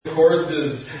Of course,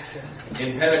 is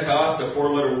in Pentecost a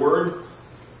four-letter word,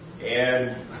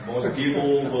 and most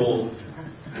people will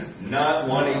not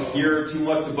want to hear too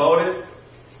much about it.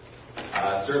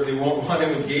 Certainly won't want to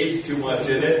engage too much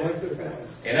in it.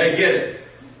 And I get it.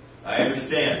 I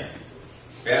understand.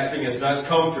 Fasting is not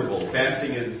comfortable.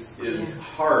 Fasting is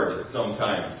hard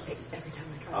sometimes.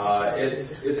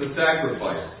 It's a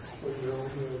sacrifice.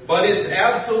 But it's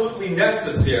absolutely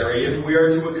necessary if we are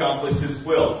to accomplish His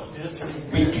will.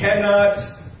 We cannot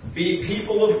be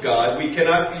people of God. We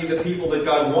cannot be the people that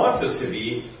God wants us to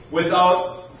be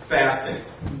without fasting.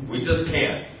 We just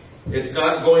can't. It's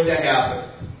not going to happen.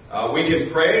 We can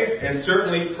pray, and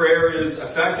certainly prayer is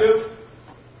effective.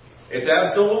 It's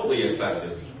absolutely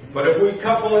effective. But if we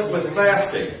couple it with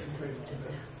fasting,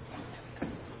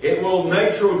 it will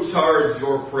nitrocharge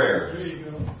your prayers.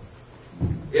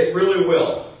 It really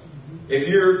will. If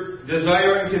you're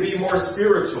desiring to be more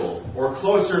spiritual or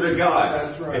closer to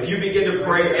God, if you begin to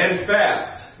pray and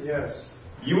fast,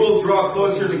 you will draw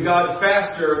closer to God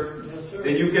faster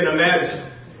than you can imagine.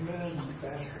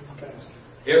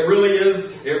 It really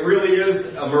is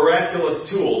a miraculous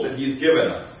tool that He's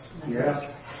given us.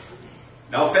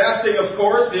 Now, fasting, of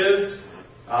course, is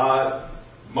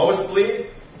mostly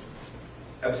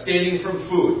abstaining from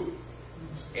food.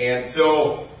 And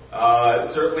so,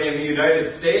 certainly in the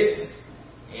United States,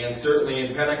 and certainly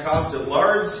in Pentecost at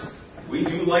large, we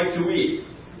do like to eat.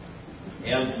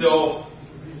 And so,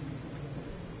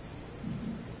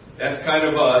 that's kind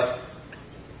of a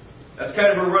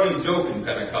running joke in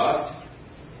Pentecost.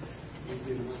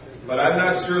 But I'm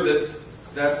not sure that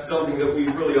that's something that we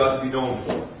really ought to be known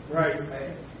for. Right.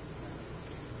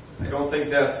 I don't think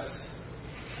that's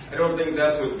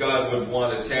what God would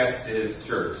want attached to His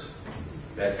church.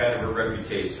 That kind of a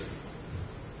reputation.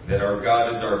 That our God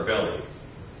is our belly.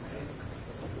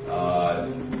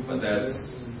 But that's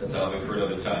a topic for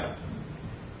another time.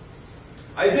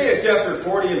 Isaiah chapter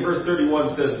 40 and verse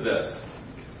 31 says this.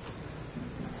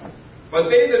 But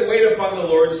they that wait upon the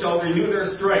Lord shall renew their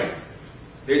strength.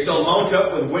 They shall mount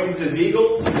up with wings as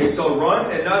eagles. They shall run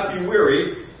and not be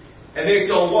weary. And they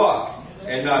shall walk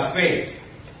and not faint.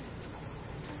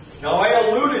 Now, I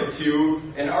alluded to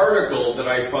an article that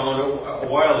I found a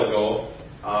while ago.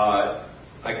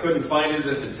 I couldn't find it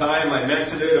at the time. I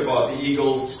mentioned it about the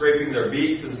eagles scraping their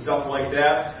beaks and stuff like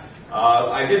that.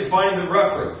 I did find the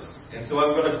reference, and so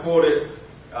I'm going to quote it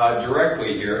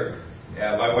directly here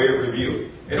by way of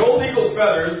review. An old eagle's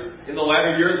feathers in the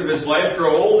latter years of his life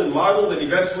grow old and mottled and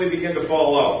eventually begin to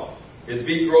fall out. His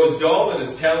beak grows dull and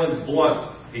his talons blunt.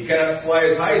 He cannot fly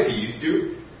as high as he used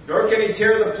to, nor can he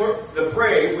tear the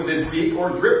prey with his beak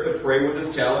or grip the prey with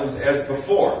his talons as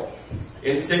before.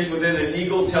 Instinct within an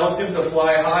eagle tells him to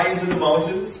fly high into the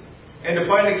mountains and to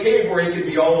find a cave where he can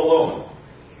be all alone.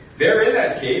 There in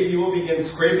that cave he will begin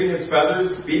scraping his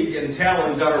feathers, beak, and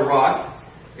talons out of rock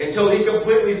until he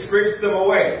completely scrapes them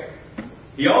away.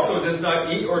 He also does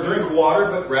not eat or drink water,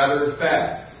 but rather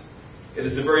fasts. It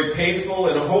is a very painful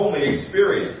and homely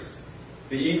experience.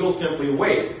 The eagle simply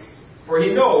waits, for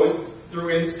he knows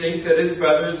through instinct that his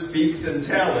feathers, beaks, and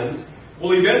talons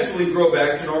will eventually grow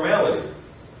back to normality.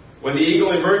 When the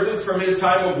eagle emerges from his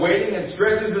time of waiting and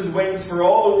stretches his wings for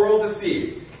all the world to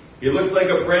see, he looks like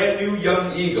a brand new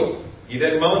young eagle. He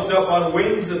then mounts up on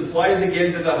wings and flies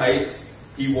again to the heights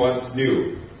he once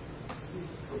knew.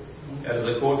 That is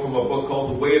a quote from a book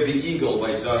called The Way of the Eagle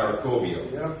by John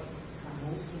Arcovio.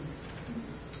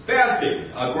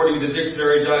 Fasting, according to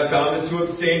dictionary.com, is to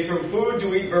abstain from food,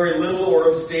 to eat very little,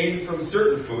 or abstain from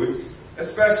certain foods,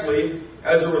 especially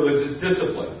as a religious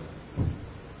discipline.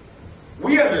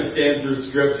 We understand through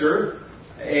Scripture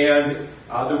and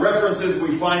the references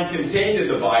we find contained in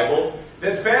the Bible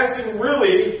that fasting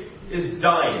really is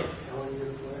dying.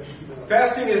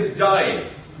 Fasting is dying.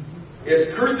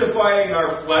 It's crucifying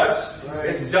our flesh.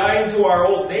 It's dying to our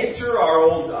old nature, our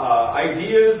old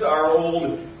ideas, our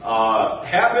old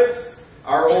habits,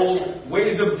 our old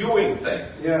ways of doing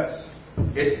things.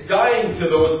 It's dying to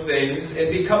those things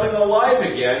and becoming alive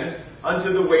again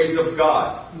unto the ways of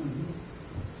God.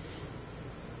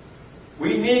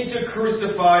 We need to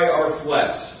crucify our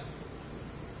flesh.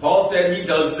 Paul said he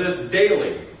does this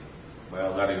daily.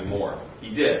 Well, not anymore. He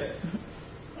did.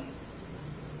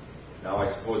 Now I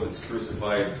suppose it's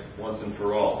crucified once and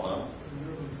for all, huh?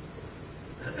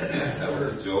 That was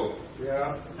a joke.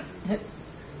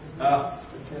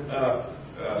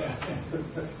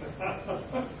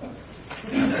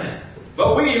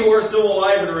 But we who are still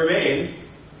alive and remain,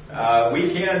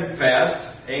 we can fast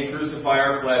and crucify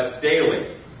our flesh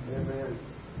daily. Amen.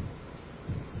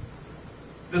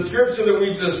 The scripture that we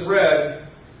just read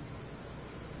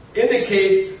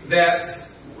indicates that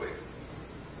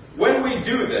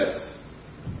we do this,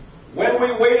 when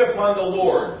we wait upon the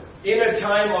Lord in a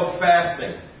time of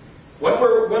fasting, when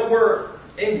we're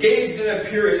engaged in a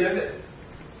period,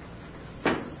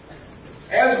 and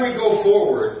as we go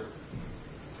forward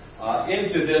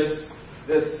into this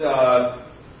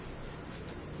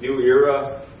new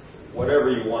era, whatever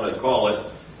you want to call it,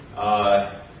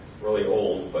 really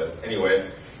old, but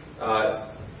anyway,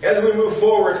 as we move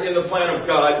forward in the plan of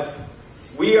God,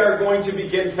 we are going to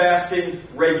begin fasting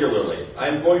regularly.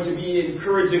 I'm going to be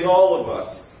encouraging all of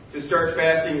us to start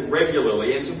fasting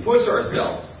regularly and to push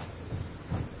ourselves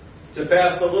to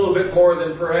fast a little bit more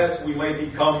than perhaps we might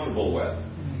be comfortable with.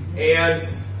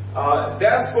 And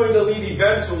that's going to lead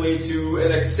eventually to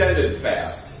an extended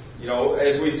fast. You know,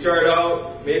 as we start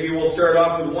out, maybe we'll start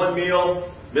off with one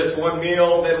meal, miss one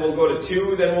meal, then we'll go to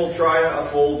two, then we'll try a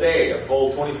full day, a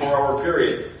full 24-hour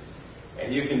period.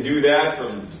 And you can do that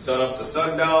from sunup to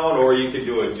sundown, or you can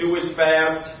do a Jewish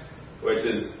fast, which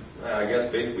is, I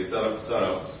guess, basically sunup to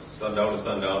sunup, sundown to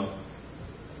sundown.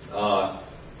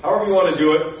 However you want to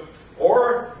do it.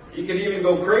 Or you can even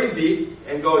go crazy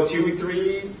and go 2,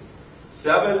 3,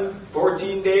 7,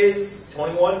 14 days,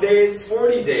 21 days,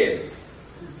 40 days.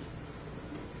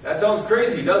 That sounds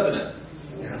crazy, doesn't it?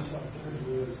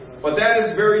 But that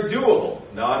is very doable.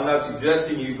 Now, I'm not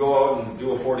suggesting you go out and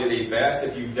do a 40-day fast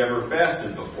if you've never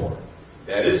fasted before.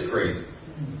 That is crazy.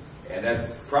 And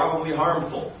that's probably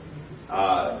harmful.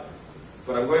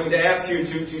 But I'm going to ask you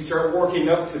to start working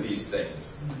up to these things.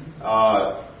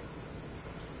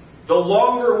 The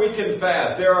longer we can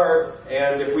fast, there are,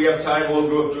 and if we have time, we'll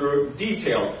go through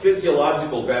detailed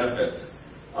physiological benefits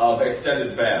of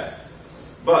extended fasts.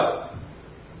 But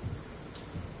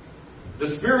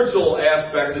the spiritual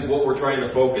aspect is what we're trying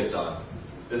to focus on.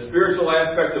 The spiritual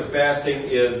aspect of fasting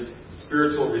is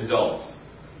spiritual results,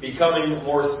 becoming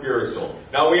more spiritual.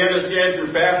 Now, we understand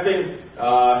through fasting,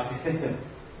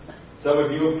 some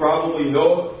of you probably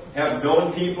have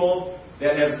known people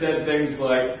that have said things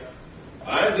like,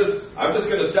 I'm just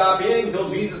going to stop eating until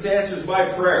Jesus answers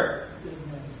my prayer.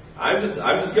 I'm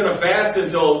just going to fast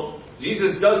until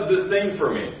Jesus does this thing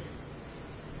for me.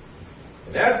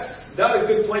 And that's not a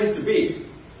good place to be.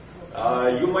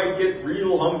 You might get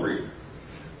real hungry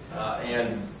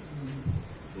and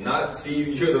not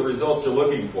see the results you're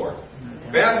looking for.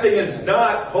 Fasting is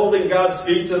not holding God's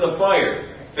feet to the fire.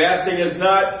 Fasting is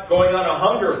not going on a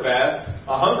hunger fast,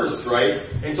 a hunger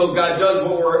strike, until God does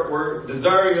what we're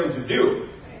desiring Him to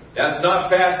do. That's not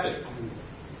fasting.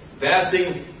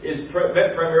 Fasting is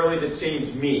meant primarily to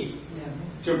change me,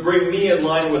 to bring me in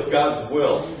line with God's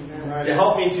will, to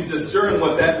help me to discern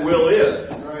what that will is,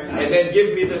 and then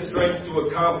give me the strength to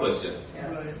accomplish it.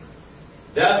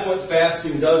 That's what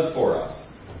fasting does for us.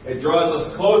 It draws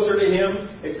us closer to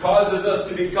Him. It causes us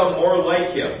to become more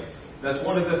like Him. That's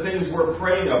one of the things we're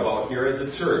praying about here as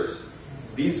a church.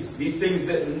 These things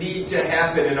that need to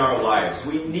happen in our lives.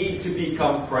 We need to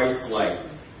become Christ-like.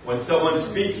 When someone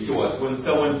speaks to us, when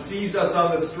someone sees us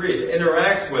on the street,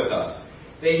 interacts with us,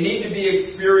 they need to be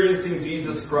experiencing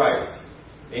Jesus Christ.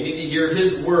 They need to hear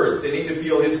His words. They need to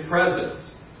feel His presence.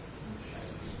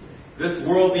 This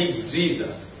world needs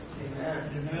Jesus.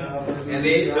 Amen. And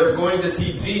they're going to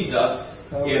see Jesus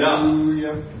in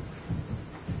us.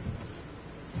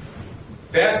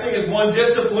 Fasting is one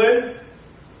discipline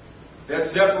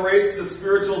that separates the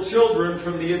spiritual children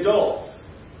from the adults.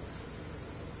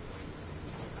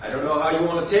 I don't know how you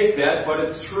want to take that, but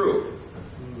it's true.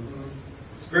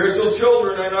 Spiritual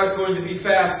children are not going to be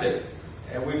fasting.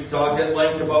 And we've talked at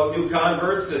length about new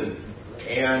converts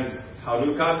and how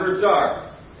new converts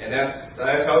are. And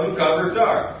that's how new converts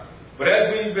are. But as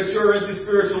we mature into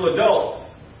spiritual adults,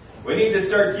 we need to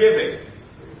start giving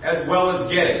as well as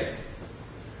getting.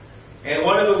 And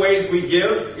one of the ways we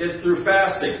give is through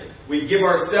fasting. We give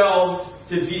ourselves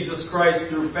to Jesus Christ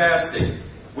through fasting.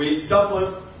 We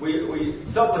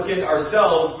supplicate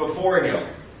ourselves before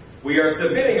Him. We are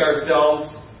submitting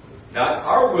ourselves, not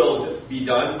our will to be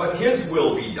done, but His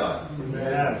will be done.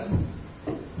 Yes.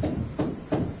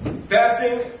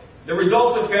 Fasting, the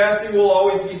results of fasting will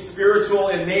always be spiritual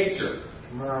in nature.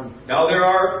 Now, there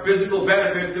are physical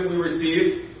benefits that we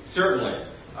receive, certainly,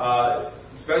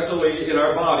 especially in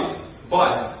our bodies.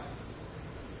 But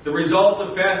the results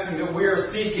of fasting that we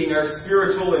are seeking are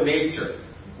spiritual in nature.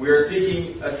 We are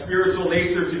seeking a spiritual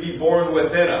nature to be born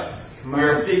within us. We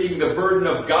are seeking the burden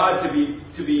of God to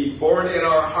be born in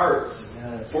our hearts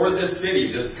for this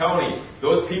city, this county,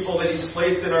 those people that He's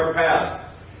placed in our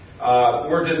path.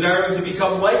 We're desiring to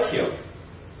become like Him,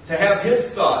 to have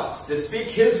His thoughts, to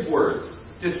speak His words,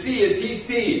 to see as He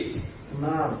sees.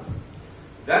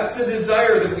 That's the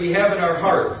desire that we have in our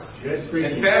hearts.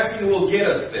 And fasting will get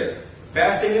us there.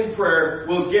 Fasting and prayer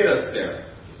will get us there.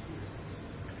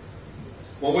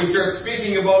 When we start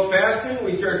speaking about fasting,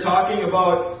 we start talking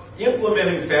about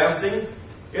implementing fasting,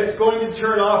 it's going to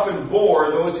turn off and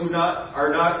bore those who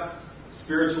are not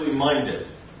spiritually minded.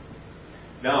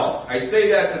 Now, I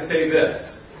say that to say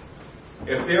this.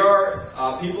 If there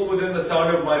are people within the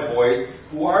sound of my voice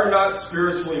who are not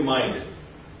spiritually minded,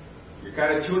 you're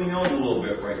kind of tuning out a little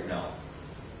bit right now.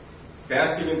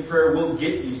 Fasting and prayer will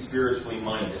get you spiritually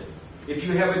minded. If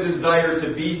you have a desire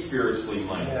to be spiritually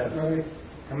minded. Yes. Right.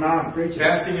 Come on, preach it.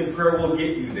 Fasting and prayer will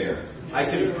get you there. I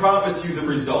can promise you the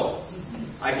results.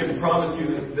 I can promise you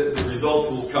that the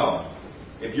results will come.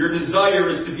 If your desire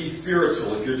is to be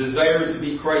spiritual, if your desire is to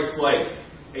be Christ-like,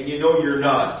 and you know you're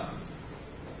not,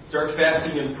 start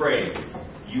fasting and praying.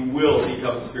 You will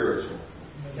become spiritual.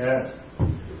 Yes.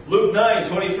 Luke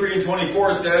 9:23 and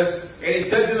 24 says, and he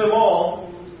said to them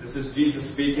all, this is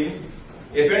Jesus speaking,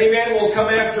 if any man will come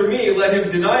after me, let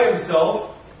him deny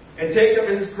himself and take up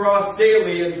his cross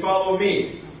daily and follow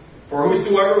me. For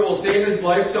whosoever will save his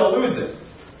life shall lose it.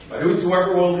 But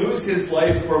whosoever will lose his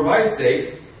life for my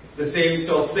sake, the same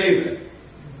shall save it.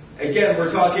 Again,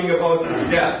 we're talking about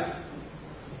death.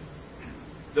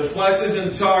 The flesh is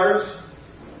in charge.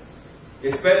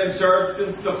 It's been in charge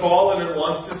since the fall, and it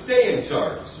wants to stay in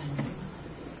charge.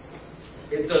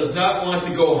 It does not want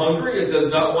to go hungry. It does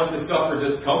not want to suffer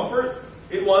discomfort.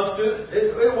 It wants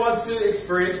to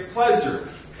experience pleasure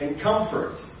and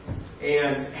comfort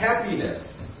and happiness.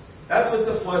 That's what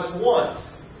the flesh wants.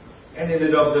 And in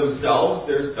and of themselves,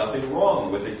 there's nothing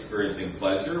wrong with experiencing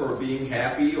pleasure or being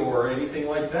happy or anything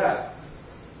like that.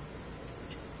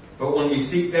 But when we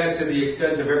seek that to the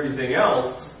extent of everything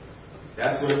else,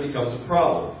 that's when it becomes a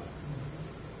problem.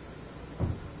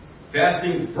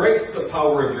 Fasting breaks the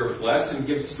power of your flesh and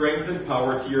gives strength and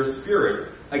power to your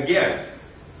spirit. Again,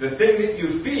 the thing that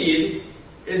you feed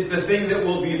is the thing that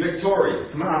will be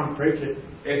victorious. Come on, preach it.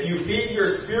 If you feed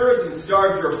your spirit and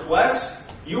starve your flesh,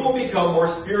 you will become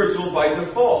more spiritual by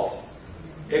default.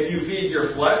 If you feed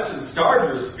your flesh and starve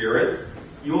your spirit,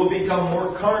 you will become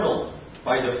more carnal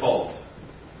by default.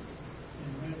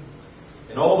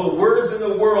 And all the words in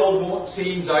the world won't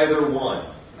change either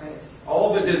one.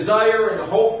 All the desire and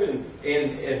hope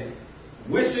and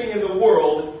wishing in the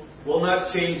world will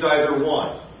not change either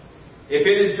one. If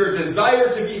it is your desire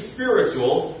to be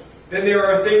spiritual, then there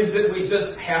are things that we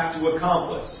just have to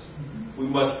accomplish. We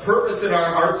must purpose in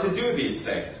our heart to do these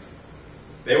things.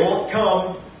 They won't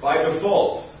come by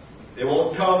default. They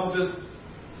won't come just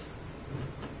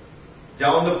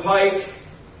down the pike.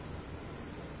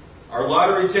 Our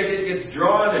lottery ticket gets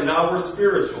drawn and now we're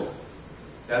spiritual.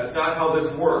 That's not how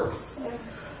this works.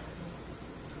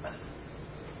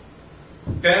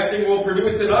 Fasting will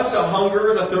produce in us a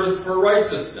hunger and a thirst for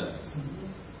righteousness,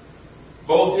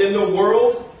 both in the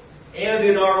world and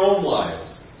in our own lives.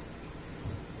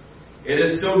 It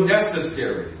is so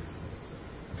necessary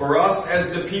for us as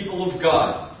the people of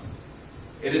God.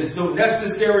 It is so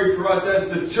necessary for us as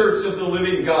the church of the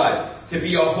living God to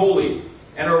be a holy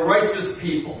and a righteous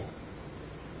people.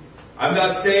 I'm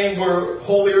not saying we're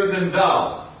holier than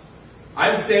thou.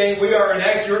 I'm saying we are an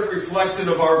accurate reflection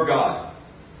of our God.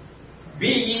 Be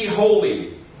ye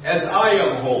holy as I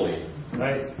am holy.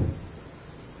 Right.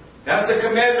 That's a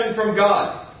commandment from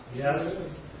God. Yes.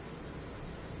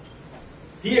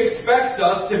 He expects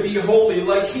us to be holy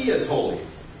like He is holy.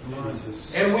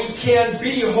 And we can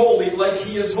be holy like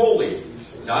He is holy.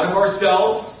 Not of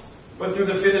ourselves, but through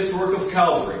the finished work of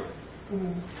Calvary.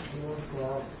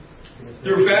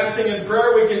 Through fasting and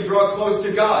prayer, we can draw close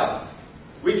to God.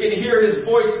 We can hear His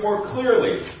voice more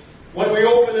clearly. When we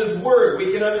open His Word,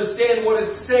 we can understand what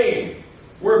it's saying,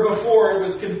 where before it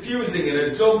was confusing and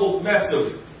a jumbled mess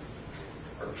of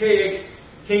archaic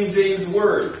King James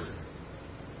words.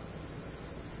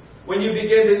 When you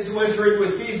begin to enter into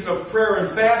a season of prayer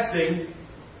and fasting,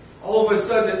 all of a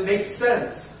sudden it makes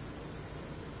sense.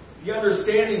 The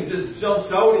understanding just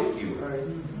jumps out at you.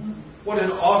 What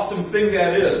an awesome thing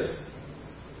that is.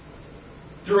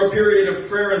 Through a period of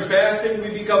prayer and fasting,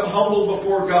 we become humble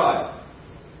before God.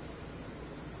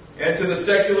 And to the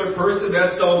secular person,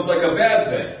 that sounds like a bad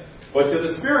thing. But to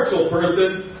the spiritual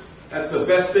person, that's the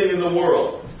best thing in the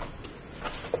world.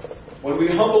 When we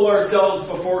humble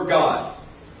ourselves before God,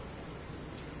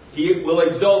 He will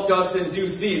exalt us in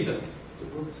due season.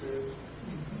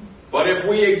 But if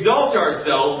we exalt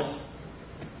ourselves,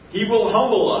 He will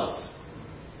humble us.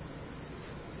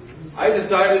 I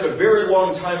decided a very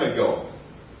long time ago,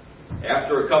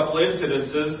 after a couple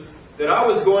incidences, that I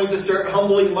was going to start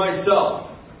humbling myself.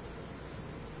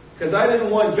 Because I didn't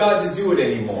want God to do it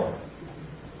anymore.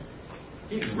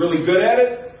 He's really good at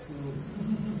it.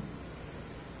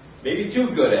 Maybe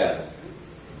too good at it.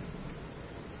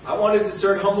 I wanted to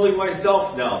start humbling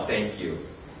myself now, thank you.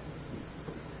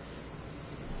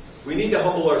 We need to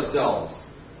humble ourselves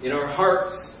in our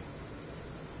hearts,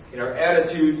 in our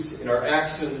attitudes, in our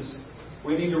actions.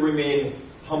 We need to remain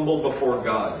humble before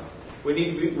God. We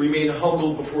need to remain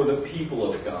humble before the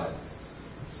people of God.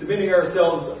 Submitting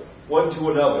ourselves one to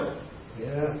another.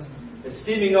 Yes.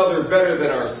 Esteeming other better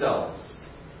than ourselves.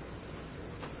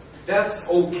 That's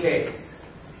okay.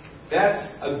 That's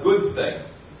a good thing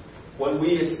when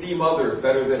we esteem other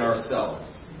better than ourselves.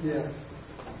 Yes.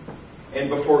 And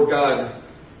before God,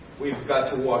 we've got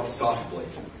to walk softly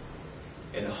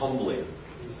and humbly.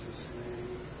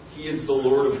 He is the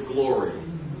Lord of glory.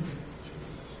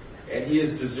 And He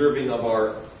is deserving of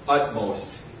our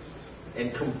utmost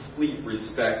and complete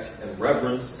respect and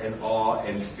reverence and awe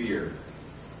and fear.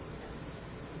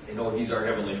 I know He's our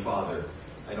Heavenly Father.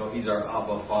 I know He's our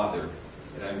Abba Father.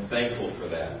 And I'm thankful for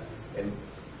that. And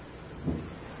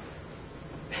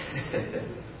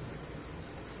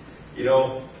you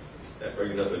know, that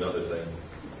brings up another thing,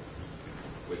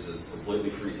 which is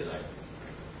completely free tonight.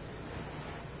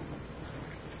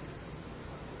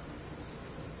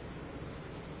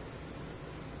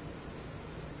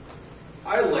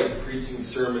 I like preaching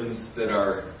sermons that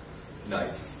are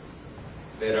nice,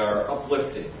 that are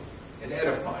uplifting and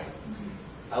edifying.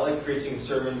 I like preaching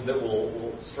sermons that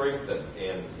will strengthen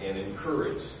and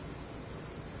encourage.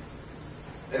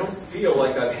 I don't feel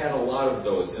like I've had a lot of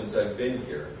those since I've been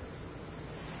here.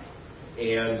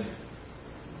 And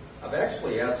I've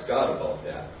actually asked God about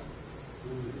that.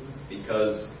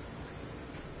 Because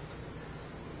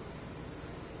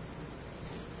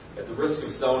at the risk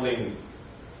of sounding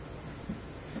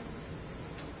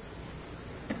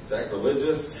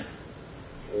sacrilegious,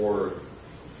 or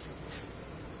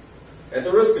at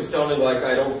the risk of sounding like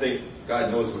I don't think God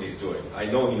knows what He's doing. I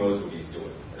know He knows what He's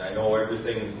doing. And I know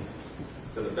everything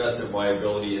to the best of my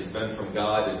ability has been from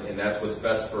God, and that's what's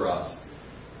best for us.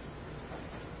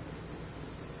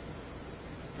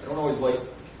 I don't always like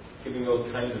giving those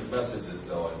kinds of messages,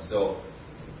 though. And so,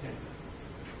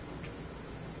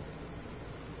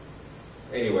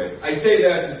 anyway, I say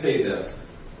that to say this.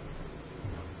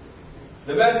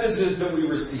 The messages that we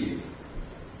receive,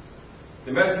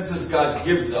 the messages God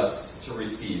gives us to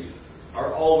receive,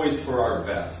 are always for our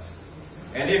best.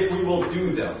 And if we will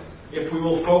do them, if we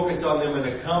will focus on them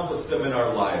and accomplish them in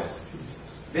our lives,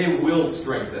 they will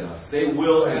strengthen us. They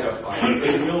will edify us.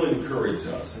 They will encourage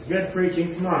us. It's good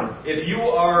preaching. Come on. If you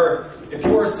are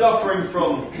suffering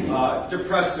from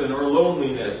depression or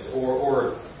loneliness,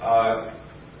 or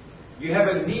you have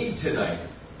a need tonight,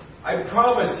 I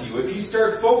promise you, if you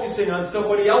start focusing on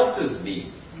somebody else's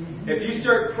need, if you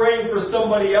start praying for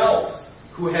somebody else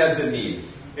who has a need,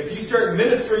 if you start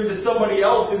ministering to somebody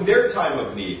else in their time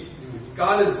of need,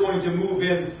 God is going to move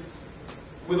in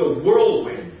with a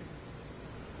whirlwind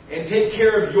and take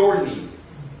care of your need.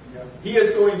 He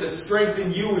is going to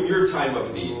strengthen you in your time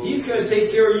of need. He's going to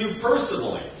take care of you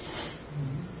personally.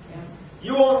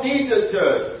 You won't need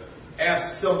to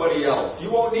ask somebody else.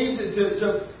 You won't need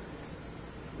to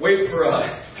wait for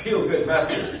a feel-good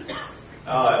message.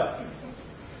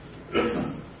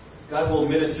 God will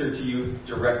minister to you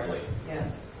directly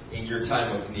in your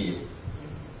time of need.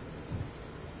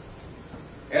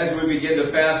 As we begin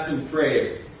to fast and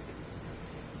pray,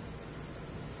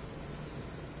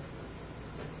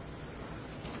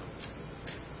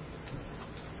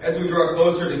 as we draw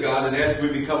closer to God and as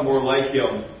we become more like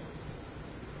Him,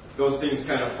 those things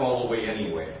kind of fall away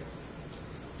anyway.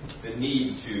 The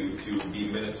need to be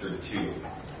ministered to.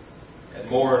 And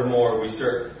more we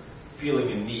start feeling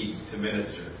a need to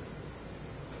minister.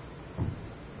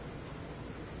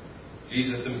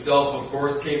 Jesus Himself, of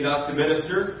course, came not to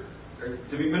minister, or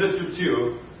to be ministered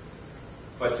to,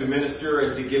 but to minister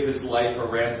and to give His life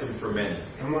a ransom for many.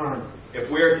 Come on.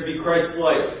 If we are to be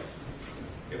Christ-like,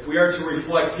 if we are to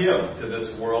reflect Him to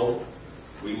this world,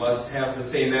 we must have the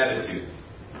same attitude.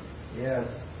 Yes.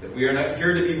 That we are not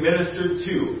here to be ministered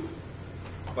to,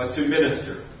 but to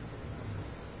minister.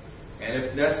 And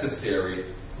if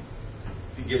necessary,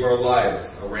 to give our lives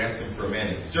a ransom for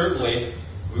many. Certainly,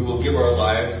 we will give our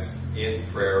lives in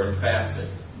prayer and fasting,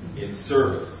 in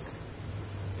service,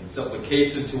 in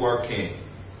supplication to our King.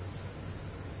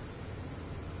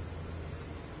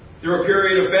 Through a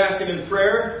period of fasting and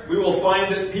prayer, we will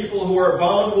find that people who are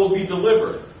bound will be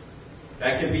delivered.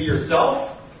 That can be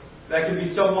yourself. That can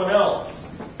be someone else.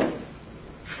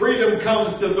 Freedom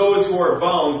comes to those who are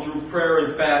bound through prayer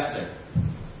and fasting.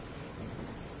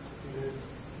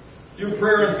 Through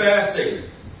prayer and fasting,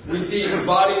 we see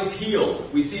bodies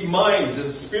healed. We see minds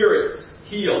and spirits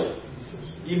healed.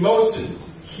 Emotions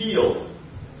healed.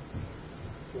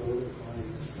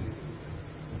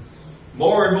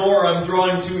 More and more I'm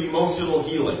drawn to emotional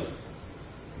healing.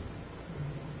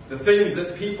 The things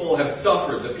that people have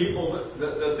suffered, the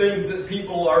things that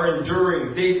people are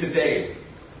enduring day to day,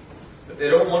 that they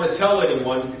don't want to tell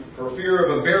anyone for fear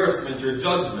of embarrassment or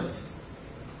judgment.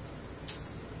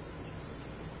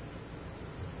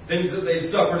 Things that they've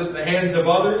suffered at the hands of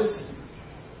others.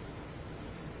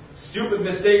 Stupid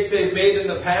mistakes they've made in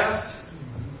the past.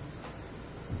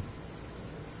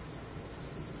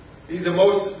 This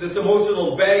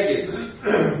emotional baggage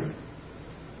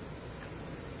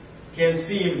can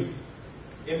seem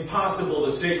impossible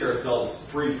to shake ourselves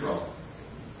free from.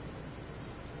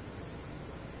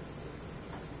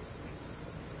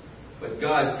 But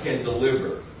God can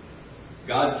deliver.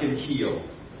 God can heal.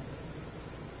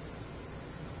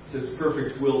 It's His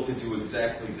perfect will to do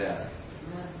exactly that.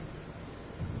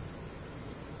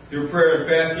 Through prayer and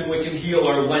fasting, we can heal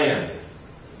our land.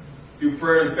 Through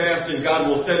prayer and fasting, God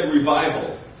will send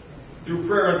revival. Through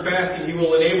prayer and fasting, He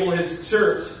will enable His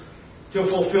church to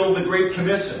fulfill the Great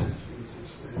Commission.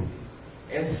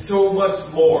 And so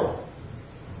much more.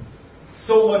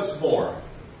 So much more.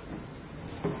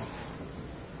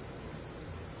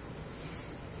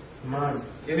 Come on.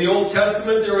 In the Old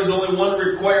Testament, there was only one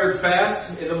required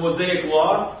fast in the Mosaic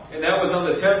Law, and that was on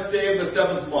the 10th day of the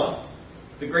 7th month,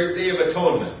 the Great Day of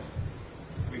Atonement.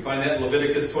 We find that in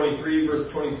Leviticus 23, verse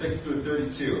 26 through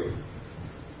 32.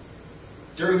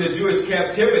 During the Jewish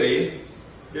captivity,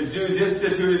 the Jews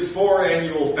instituted 4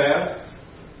 annual fasts.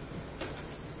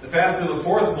 The fast of the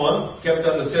 4th month, kept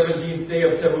on the 17th day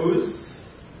of Tammuz,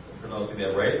 I'm pronouncing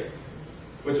that right,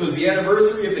 which was the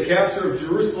anniversary of the capture of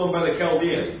Jerusalem by the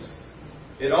Chaldeans.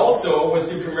 It also was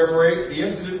to commemorate the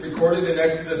incident recorded in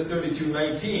Exodus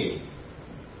 32:19,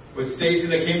 which states,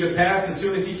 "And it came to pass, as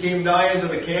soon as he came nigh unto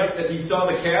the camp, that he saw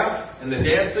the calf and the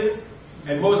dancing,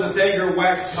 and Moses' anger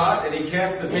waxed hot, and he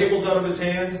cast the tables out of his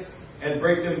hands, and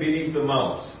brake them beneath the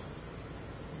mount."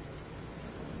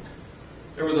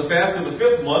 There was a fast of the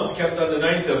 5th month, kept on the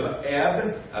 9th of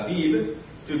Abib,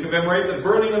 to commemorate the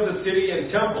burning of the city and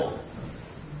temple.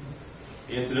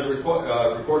 The incident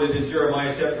recorded in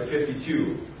Jeremiah chapter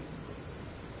 52.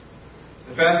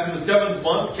 The fast of the 7th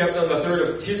month, kept on the 3rd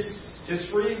of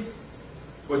Tishri,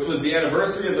 which was the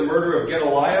anniversary of the murder of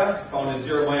Gedaliah, found in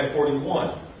Jeremiah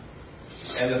 41.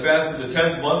 And the fast of the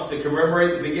 10th month, to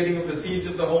commemorate the beginning of the siege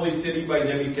of the holy city by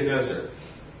Nebuchadnezzar.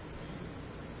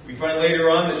 We find later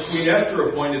on that Queen Esther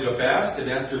appointed a fast in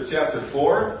Esther chapter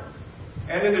 4.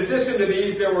 And in addition to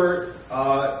these, there were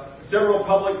several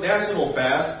public national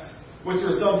fasts, which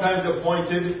were sometimes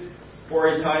appointed for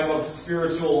a time of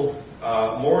spiritual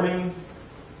mourning,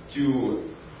 to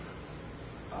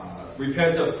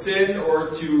repent of sin, or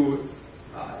to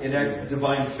enact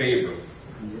divine favor.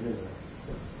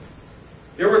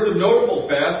 There were some notable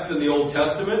fasts in the Old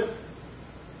Testament.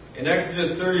 In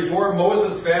Exodus 34,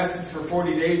 Moses fasted for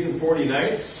 40 days and 40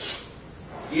 nights,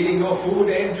 eating no food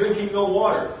and drinking no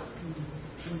water.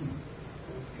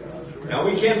 Now,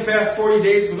 we can't fast 40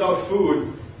 days without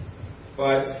food,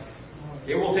 but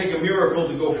it will take a miracle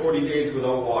to go 40 days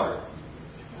without water.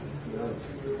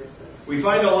 We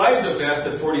find Elijah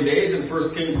fasted 40 days in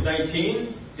 1 Kings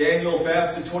 19. Daniel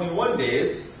fasted 21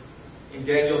 days in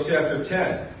Daniel chapter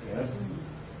 10. Yes.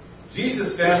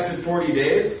 Jesus fasted 40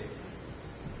 days.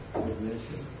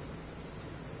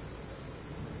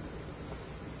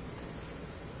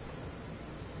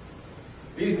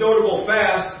 These notable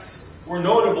fasts were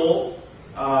notable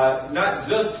not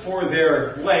just for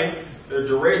their length, their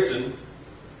duration,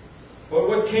 but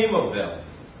what came of them.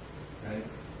 Right.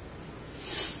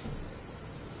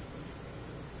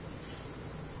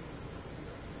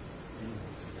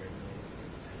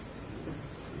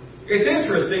 It's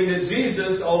interesting that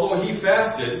Jesus, although He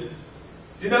fasted,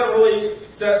 did not really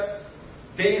set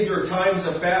days or times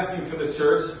of fasting for the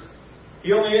church.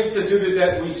 He only instituted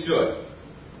that we should.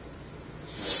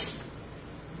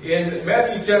 In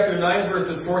Matthew chapter 9,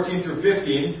 verses 14 through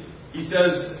 15, He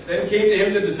says, "Then came to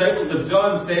Him the disciples of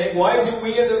John, saying, Why do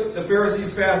we and the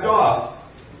Pharisees fast oft,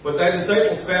 but thy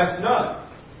disciples fast not?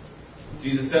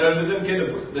 Jesus said unto them,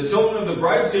 Can the children of the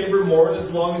bride chamber mourn as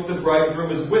long as the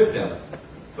bridegroom is with them?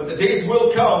 But the days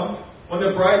will come when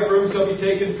the bridegroom shall be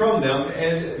taken from them,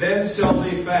 and then shall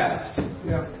they fast."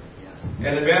 Yeah.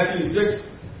 And in Matthew 6,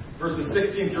 verses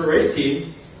 16 through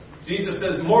 18, Jesus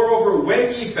says, "Moreover,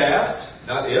 when ye fast,"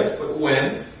 not if, but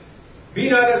when, "be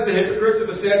not as the hypocrites of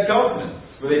a sad countenance,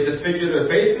 for they disfigure their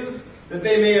faces, that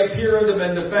they may appear unto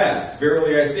men to fast.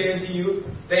 Verily I say unto you,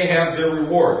 they have their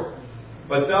reward.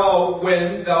 But thou,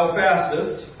 when thou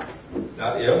fastest,"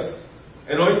 not if,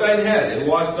 "anoint thine head, and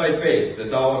wash thy face,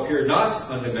 that thou appear not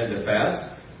unto men to fast,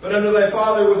 but unto thy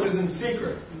Father which is in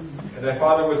secret. And thy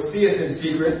Father which seeth in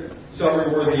secret shall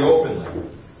reward thee openly.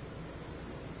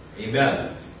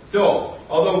 Amen. So,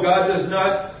 although God does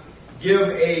not give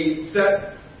a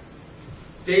set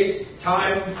date,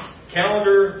 time,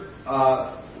 calendar,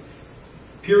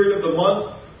 period of the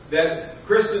month that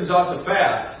Christians ought to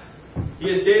fast, He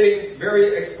is stating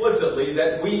very explicitly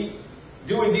that we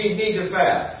do indeed need to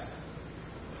fast.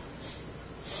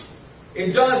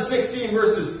 In John 16,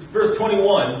 verse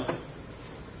 21,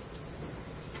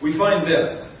 we find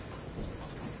this.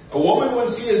 A woman, when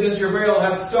she is in travail,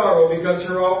 hath sorrow, because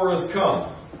her hour is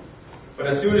come. But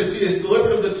as soon as she is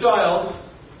delivered of the child,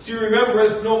 she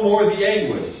remembereth no more the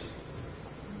anguish,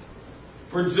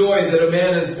 for joy that a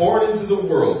man is born into the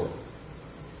world.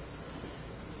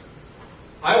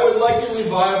 I would liken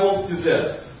revival to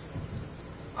this.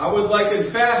 I would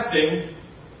liken fasting,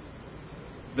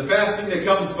 the fasting that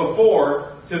comes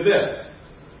before, to this.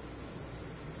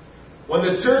 When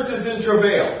the church is in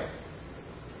travail,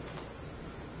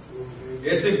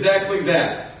 it's exactly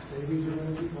that.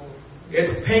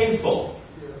 It's painful.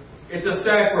 It's a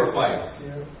sacrifice.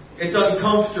 It's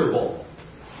uncomfortable.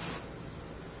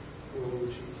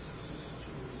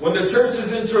 When the church is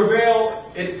in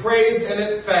travail, it prays and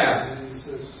it fasts.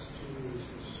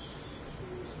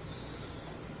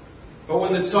 But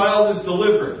when the child is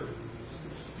delivered,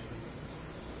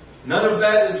 none of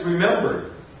that is remembered.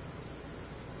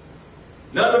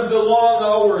 None of the long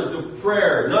hours of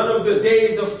prayer, none of the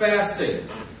days of fasting,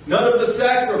 none of the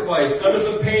sacrifice, none of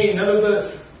the pain, none of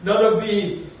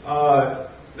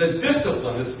the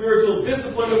discipline, the spiritual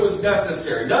discipline that was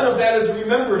necessary. None of that is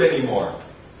remembered anymore.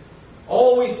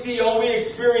 All we see, all we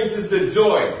experience is the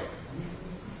joy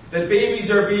that babies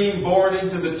are being born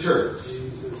into the church.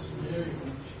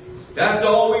 That's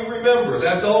all we remember.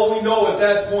 That's all we know at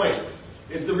that point,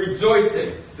 is the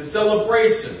rejoicing, the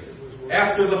celebration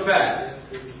after the fact.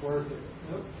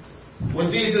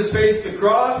 When Jesus faced the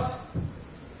cross,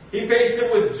 He faced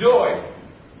it with joy.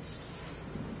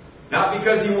 Not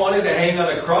because He wanted to hang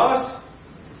on a cross,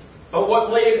 but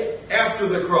what lay after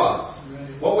the cross.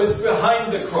 What was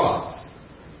behind the cross.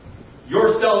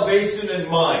 Your salvation and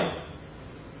mine.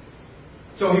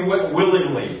 So He went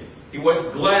willingly. He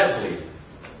went gladly.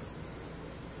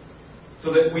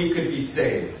 So that we could be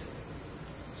saved.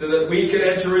 So that we could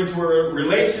enter into a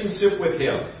relationship with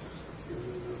Him.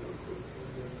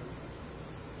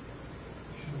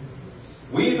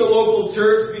 We, the local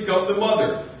church, become the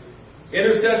mother.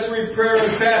 Intercessory prayer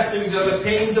and fastings are the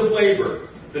pains of labor,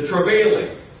 the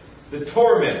travailing, the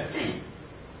torment.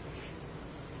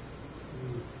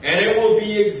 And it will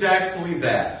be exactly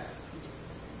that.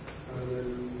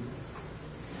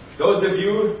 Those of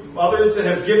you, mothers, that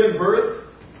have given birth,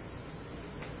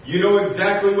 you know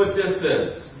exactly what this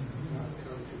is.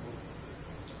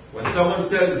 When someone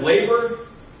says labor,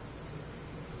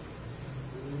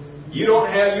 you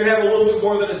have a little bit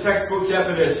more than a textbook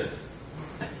definition.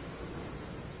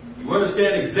 You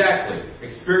understand exactly,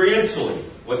 experientially,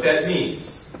 what that means.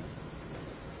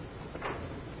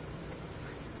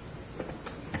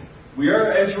 We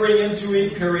are entering into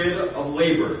a period of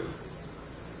labor,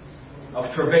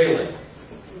 of travailing,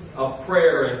 of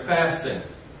prayer and fasting.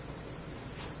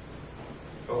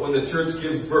 But when the church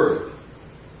gives birth,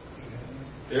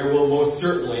 there will most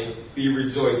certainly be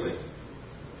rejoicing.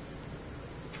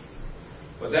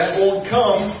 But that won't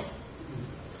come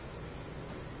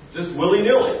just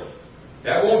willy-nilly.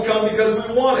 That won't come because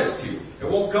we want it to. It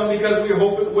won't come because we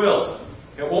hope it will.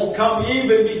 It won't come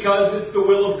even because it's the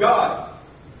will of God.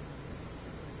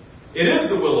 It is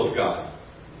the will of God.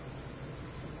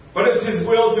 But it's His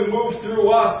will to move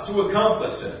through us to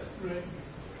accomplish it. Right.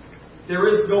 There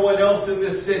is no one else in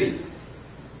this city.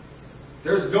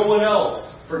 There's no one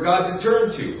else for God to turn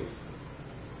to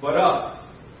but us.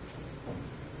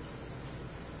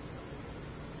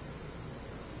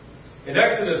 In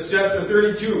Exodus chapter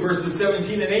 32, verses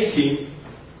 17 and 18,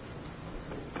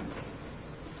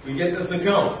 we get this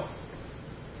account.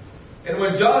 And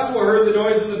when Joshua heard the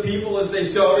noise of the people as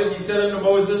they shouted, he said unto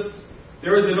Moses,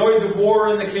 There is a noise of war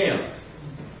in the camp.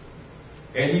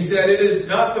 And he said, It is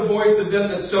not the voice of them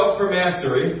that shout for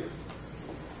mastery,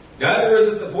 neither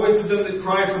is it the voice of them that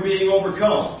cry for being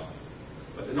overcome,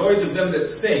 but the noise of them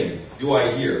that sing do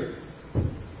I hear.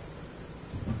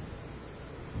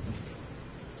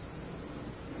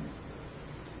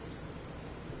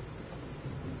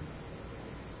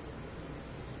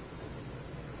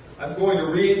 I'm going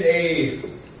to read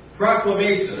a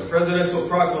proclamation, a presidential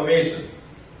proclamation.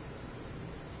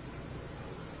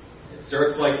 It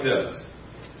starts like this.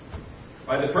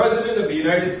 By the President of the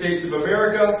United States of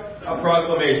America, a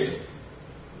proclamation.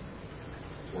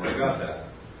 That's where I got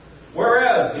that.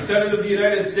 Whereas the Senate of the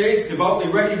United States,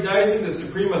 devoutly recognizing the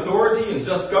supreme authority and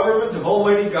just government of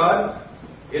Almighty God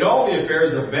in all the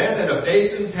affairs of men and of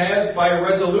nations, has by a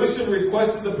resolution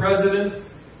requested the President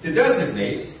to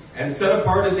designate and set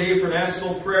apart a day for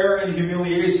national prayer and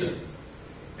humiliation.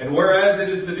 And whereas it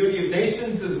is the duty of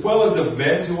nations as well as of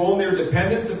men to own their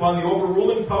dependence upon the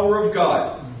overruling power of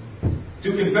God, to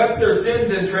confess their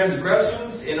sins and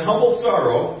transgressions in humble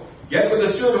sorrow, yet with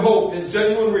assured hope that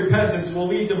genuine repentance will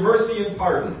lead to mercy and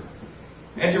pardon,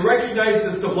 and to recognize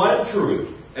the sublime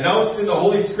truth announced in the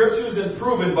Holy Scriptures and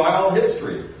proven by all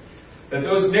history, that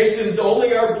those nations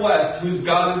only are blessed whose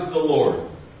God is the Lord.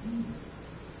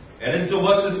 And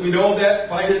insomuch as we know that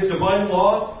by His divine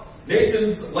law,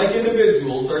 nations, like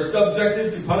individuals, are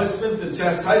subjected to punishments and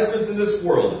chastisements in this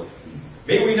world,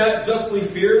 may we not justly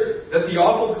fear that the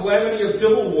awful calamity of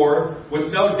civil war,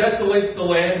 which now desolates the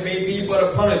land, may be but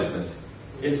a punishment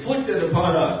inflicted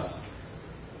upon us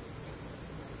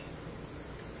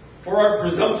for our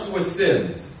presumptuous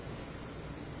sins,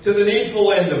 to the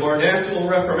needful end of our national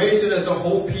reformation as a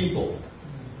whole people.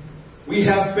 We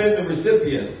have been the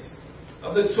recipients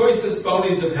of the choicest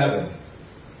bounties of heaven.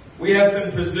 We have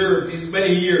been preserved these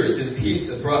many years in peace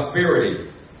and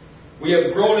prosperity. We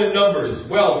have grown in numbers,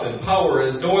 wealth, and power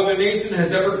as no other nation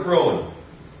has ever grown.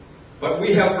 But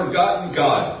we have forgotten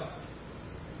God.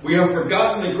 We have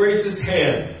forgotten the gracious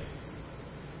hand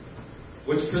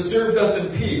which preserved us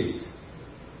in peace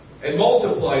and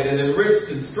multiplied and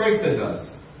enriched and strengthened us.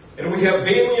 And we have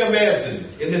vainly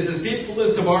imagined in the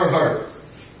deceitfulness of our hearts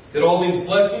that all these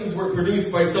blessings were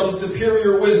produced by some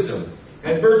superior wisdom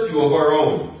and virtue of our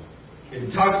own.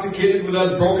 Intoxicated with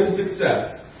unbroken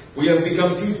success, we have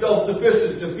become too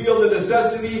self-sufficient to feel the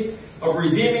necessity of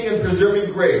redeeming and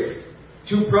preserving grace,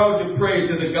 too proud to pray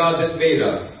to the God that made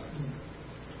us.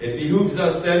 It behooves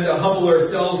us then to humble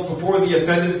ourselves before the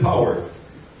offended power,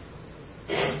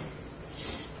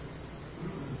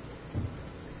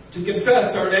 to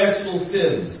confess our national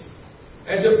sins,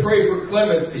 and to pray for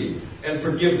clemency and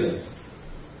forgiveness.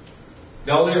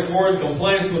 Now therefore, in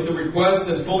compliance with the request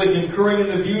and fully concurring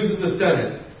in the views of the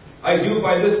Senate, I do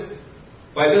by this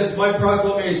my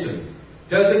proclamation,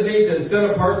 designate and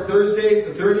set apart Thursday,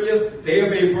 the 30th day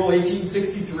of April,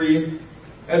 1863,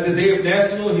 as a day of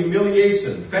national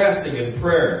humiliation, fasting, and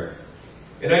prayer.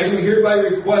 And I do hereby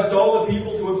request all the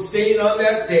people to abstain on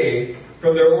that day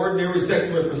from their ordinary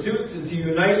secular pursuits and to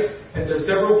unite at their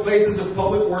several places of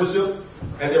public worship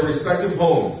and their respective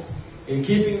homes, in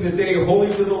keeping the day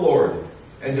holy to the Lord,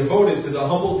 and devoted to the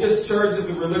humble discharge of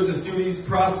the religious duties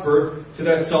proper to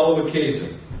that solemn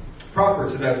occasion.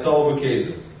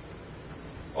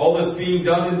 All this being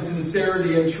done in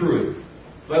sincerity and truth,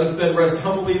 let us then rest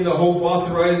humbly in the hope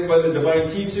authorized by the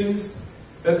divine teachings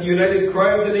that the united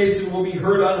cry of the nation will be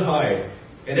heard on high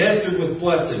and answered with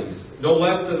blessings, no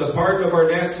less than the pardon of our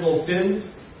national sins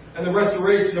and the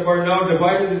restoration of our now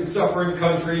divided and suffering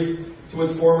country to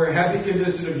its former happy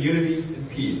condition of unity and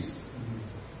peace.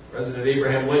 President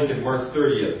Abraham Lincoln, March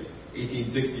 30th,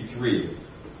 1863.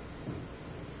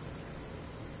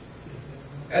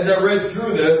 As I read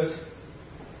through this,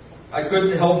 I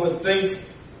couldn't help but think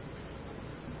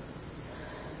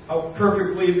how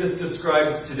perfectly this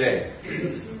describes today.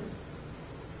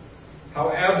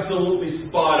 How absolutely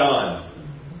spot on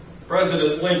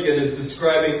President Lincoln is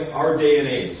describing our day and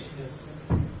age.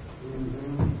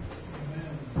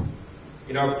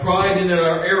 In our pride and in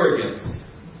our arrogance,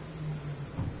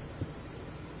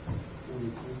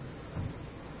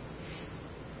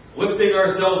 lifting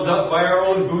ourselves up by our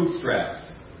own bootstraps,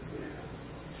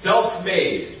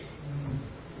 self-made,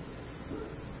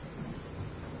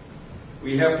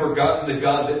 we have forgotten the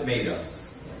God that made us,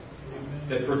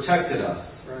 that protected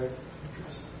us,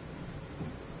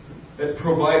 that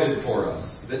provided for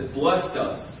us, that blessed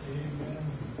us.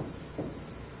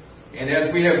 And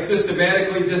as we have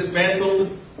systematically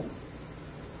dismantled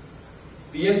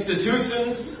the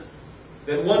institutions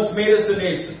that once made us a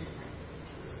nation,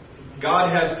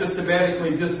 God has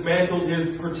systematically dismantled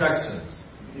His protections,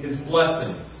 His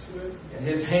blessings, and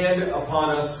His hand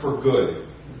upon us for good.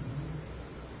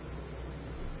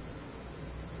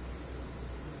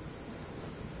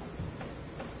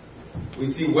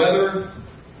 We see weather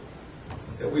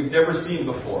that we've never seen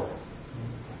before,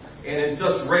 and in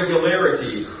such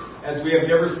regularity as we have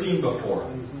never seen before.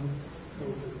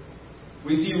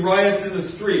 We see riots in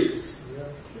the streets.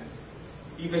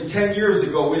 Even 10 years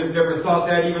ago, we'd have never thought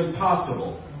that even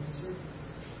possible.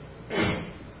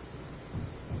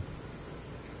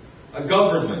 A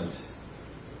government,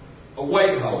 a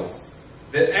White House,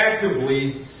 that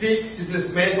actively seeks to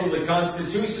dismantle the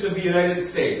Constitution of the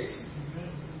United States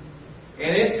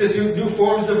and institute new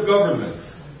forms of government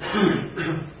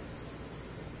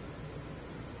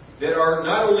that are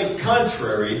not only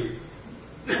contrary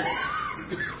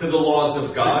to the laws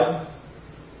of God,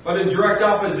 but in direct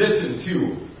opposition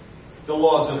to the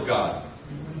laws of God.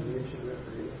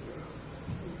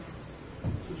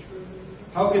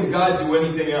 How can God do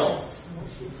anything else?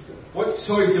 What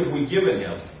choice have we given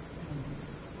Him?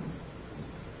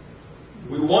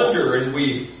 We wonder and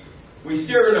we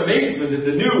stare in amazement at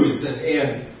the news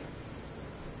and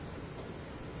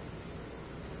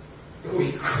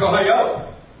we cry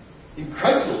out,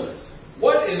 incredulous.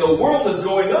 What in the world is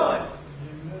going on?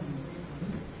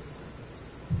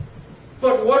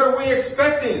 But what are we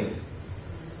expecting?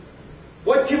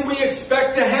 What can we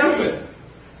expect to happen?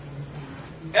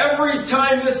 Every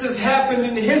time this has happened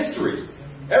in history,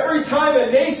 every time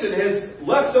a nation has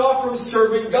left off from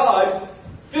serving God,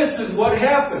 this is what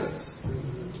happens.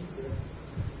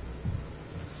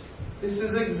 This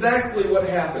is exactly what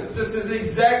happens. This is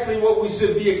exactly what we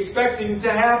should be expecting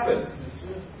to happen.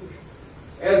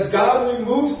 As God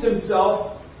removes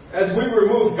Himself, as we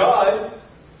remove God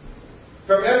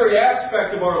from every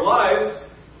aspect of our lives,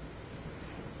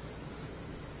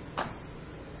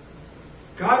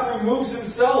 God removes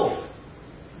Himself.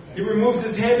 He removes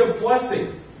His hand of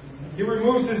blessing. He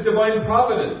removes His divine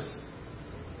providence.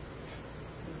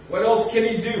 What else can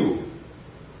He do?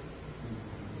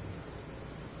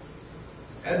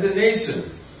 As a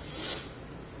nation,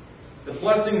 the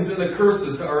blessings and the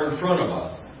curses are in front of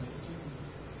us.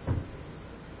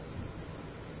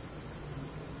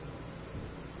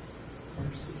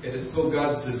 It is still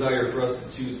God's desire for us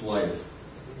to choose life.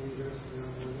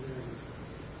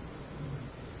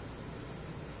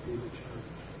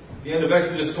 At the end of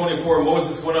Exodus 24,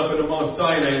 Moses went up into Mount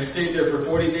Sinai and stayed there for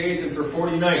 40 days and for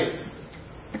 40 nights,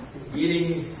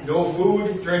 eating no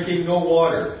food, drinking no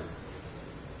water.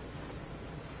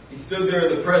 He stood there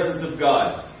in the presence of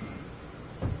God.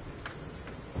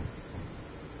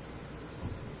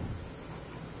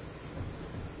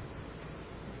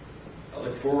 I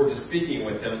look forward to speaking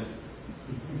with him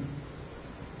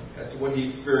as to what he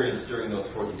experienced during those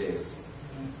 40 days.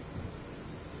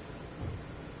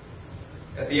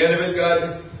 At the end of it,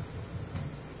 God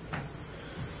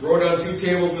wrote on 2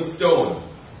 tables of stone,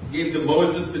 gave to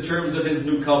Moses the terms of his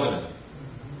new covenant,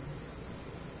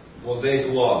 Mosaic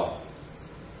law.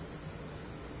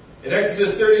 In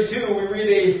Exodus 32, we read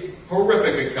a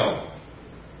horrific account.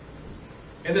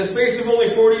 In the space of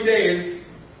only 40 days,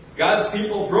 God's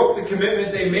people broke the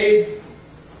commitment they made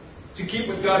to keep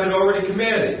what God had already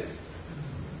commanded.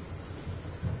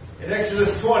 In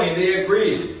Exodus 20, they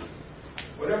agreed.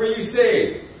 Whatever you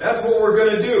say, that's what we're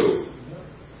going to do.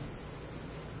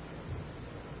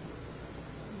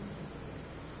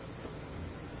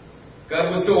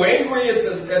 God was so angry at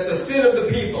the sin of the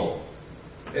people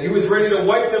that He was ready to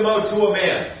wipe them out to a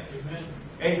man. Amen.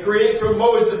 And create from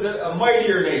Moses a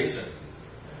mightier nation.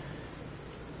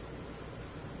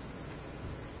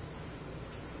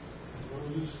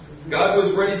 God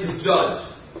was ready to judge,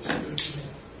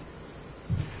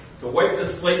 to wipe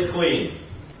the slate clean,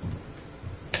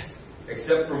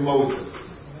 except for Moses.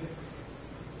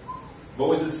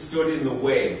 Moses stood in the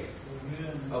way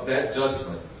of that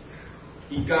judgment.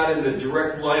 He got in the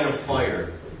direct line of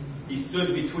fire. He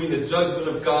stood between the judgment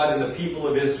of God and the people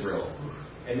of Israel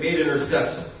and made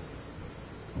intercession.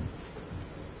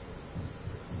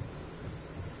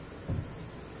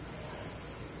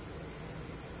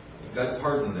 And God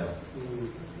pardoned them.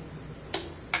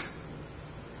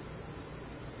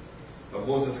 But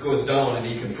Moses goes down and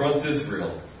he confronts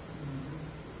Israel.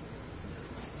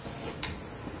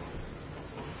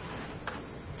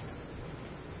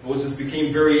 Moses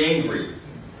became very angry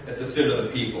at the sin of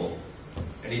the people.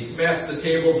 And he smashed the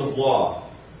tables of law.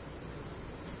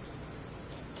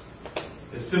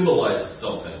 It symbolized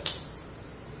something.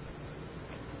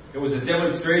 It was a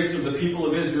demonstration of the people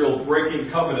of Israel breaking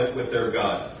covenant with their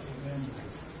God. Amen.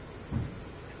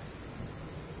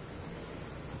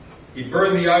 He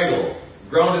burned the idol,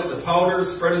 ground it to powder,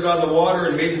 spread it on the water,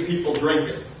 and made the people drink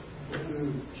it.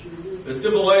 It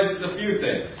symbolizes a few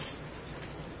things.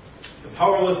 The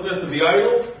powerlessness of the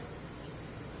idol,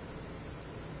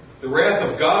 the wrath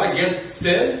of God against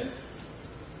sin.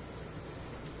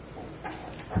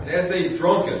 And as they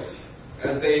drunk it,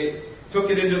 as they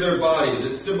took it into their bodies,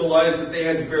 it symbolized that they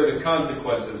had to bear the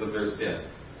consequences of their sin.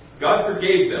 God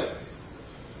forgave them.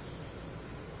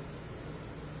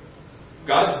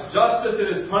 God's justice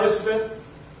and His punishment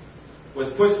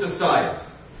was pushed aside.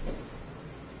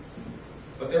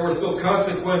 But there were still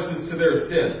consequences to their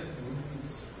sin.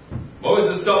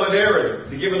 Moses summoned Aaron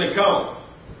to give an account.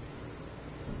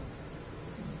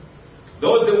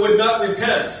 Those that would not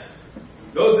repent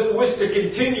Those that wished to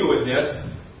continue in this,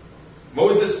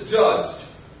 Moses judged.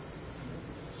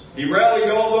 He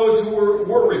rallied all those who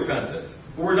were repentant,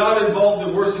 who were not involved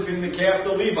in worshiping the calf,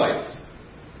 the Levites,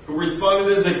 who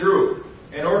responded as a group,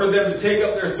 and ordered them to take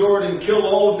up their sword and kill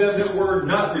all of them that were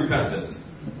not repentant,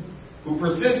 who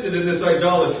persisted in this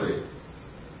idolatry.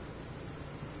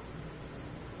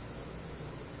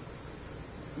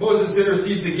 Moses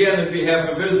intercedes again in behalf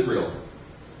of Israel.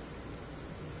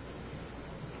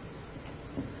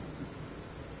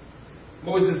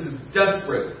 Moses is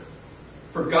desperate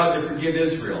for God to forgive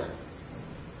Israel.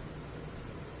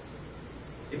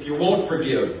 If you won't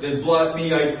forgive, then blot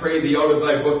me, I pray thee, out of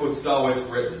thy book which thou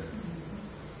hast written.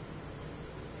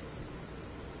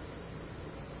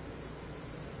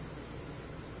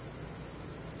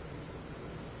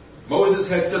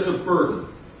 Moses had such a burden.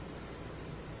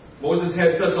 Moses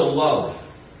had such a love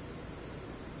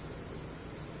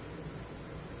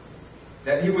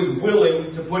that he was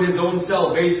willing to put his own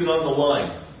salvation on the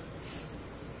line.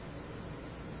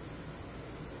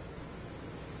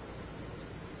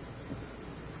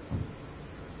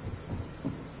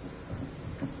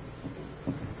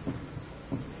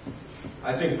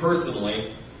 I think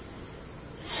personally,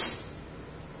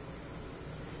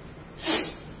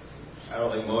 I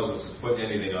don't think Moses was putting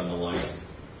anything on the line.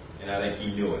 And I think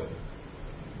he knew it.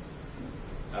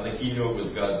 I think he knew it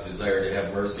was God's desire to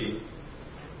have mercy.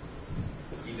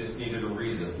 He just needed a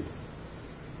reason.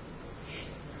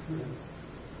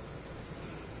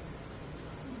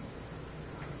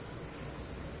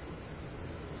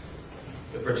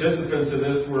 The participants in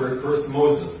this were first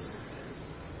Moses.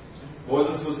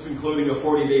 Moses was concluding a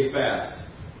 40-day fast.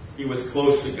 He was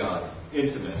close to God,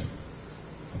 intimate.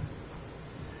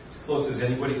 As close as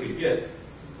anybody could get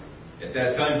at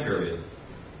that time period.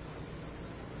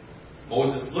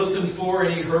 Moses listened for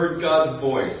and he heard God's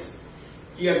voice.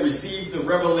 He had received the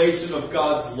revelation of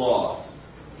God's law.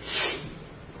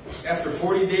 After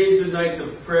 40 days and nights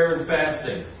of prayer and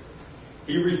fasting,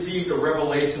 he received a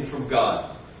revelation from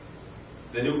God.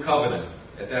 The new covenant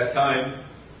at that time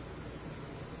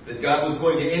that God was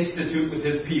going to institute with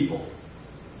his people.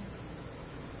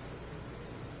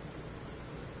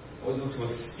 Moses was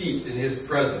steeped in his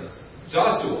presence.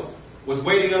 Joshua was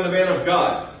waiting on the man of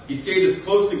God. He stayed as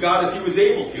close to God as he was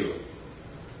able to.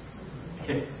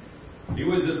 He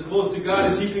was as close to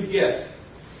God as he could get.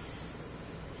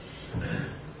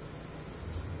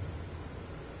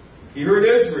 He heard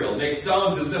Israel make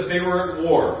sounds as if they were at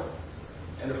war.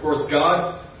 And of course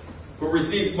God, who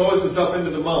received Moses up into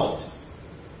the mount,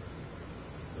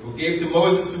 who gave to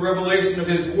Moses the revelation of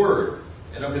his word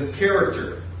and of his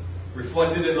character,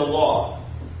 reflected in the law.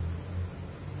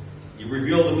 He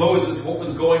revealed to Moses what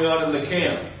was going on in the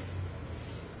camp.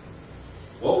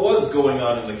 What was going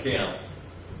on in the camp?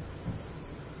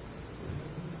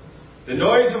 The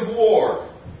noise of war.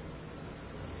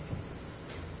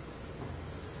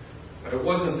 But it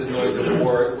wasn't the noise of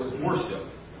war, it was worship.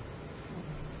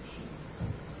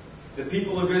 The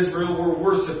people of Israel were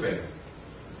worshiping.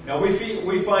 Now we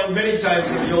find many times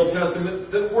in the Old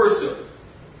Testament that worship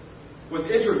was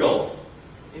integral.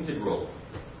 Integral.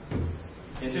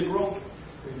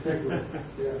 Yeah.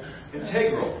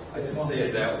 Integral. I should say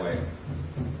it that way.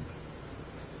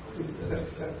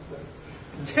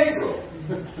 Integral.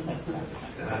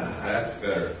 That's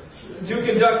better. To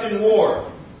conduct in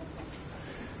war.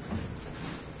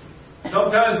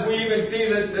 Sometimes we even see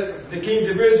that the kings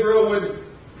of Israel would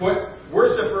put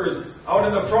worshipers out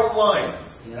in the front lines.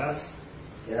 Yes.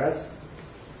 Yes.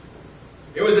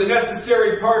 It was a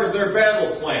necessary part of their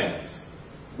battle plans.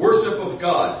 Worship of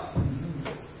God.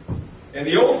 In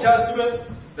the Old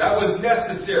Testament, that was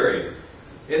necessary.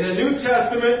 In the New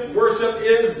Testament, worship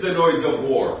is the noise of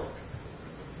war.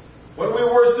 When we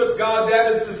worship God,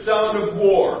 that is the sound of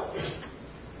war.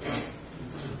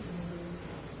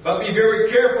 But be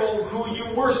very careful who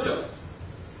you worship.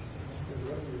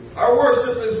 Our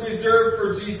worship is reserved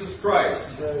for Jesus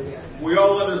Christ. We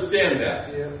all understand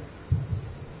that.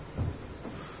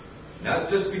 Not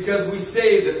just because we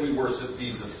say that we worship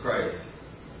Jesus Christ,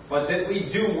 but that we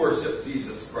do worship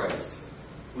Jesus Christ.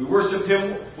 We worship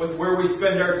Him with where we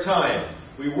spend our time.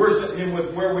 We worship Him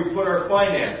with where we put our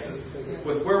finances,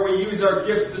 with where we use our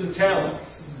gifts and talents.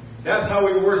 That's how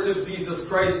we worship Jesus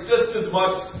Christ just as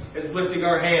much as lifting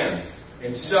our hands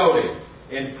and shouting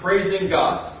and praising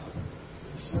God.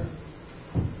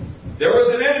 There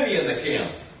was an enemy in the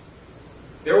camp.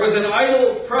 There was an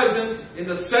idol present in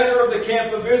the center of the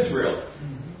camp of Israel.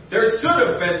 There should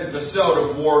have been the shout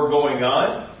of war going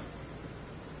on.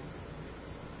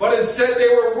 But instead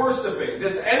they were worshiping.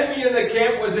 This enemy in the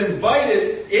camp was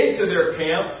invited into their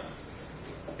camp.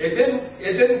 It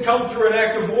didn't come through an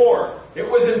act of war. It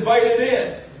was invited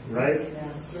in. Right?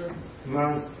 Yes, sir. Come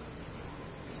on.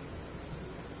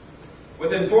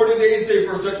 Within 40 days they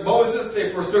forsook Moses, they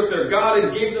forsook their God,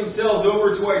 and gave themselves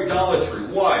over to idolatry.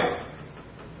 Why?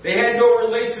 They had no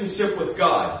relationship with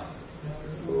God.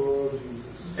 Oh, Jesus.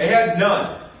 They had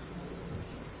none.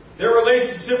 Their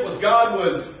relationship with God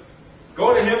was,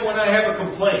 go to Him when I have a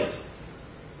complaint.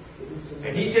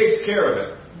 And He takes care of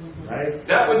it. Right?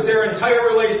 That was their entire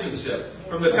relationship.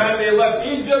 From the time they left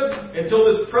Egypt until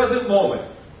this present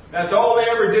moment. That's all they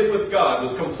ever did with God,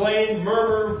 was complain,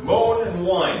 murmur, moan, and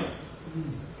whine.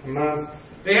 Come on.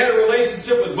 They had a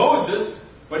relationship with Moses,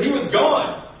 but he was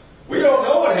gone. We don't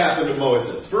know what happened to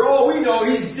Moses. For all we know,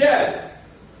 he's dead.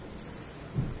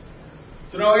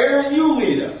 So now, Aaron, you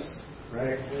lead us.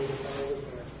 Right?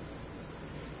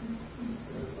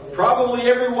 Probably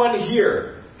everyone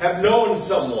here have known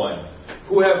someone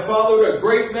who have followed a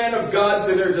great man of God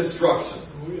to their destruction.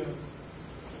 Oh, yeah.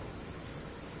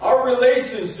 Our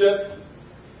relationship,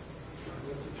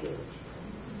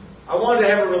 I want to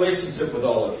have a relationship with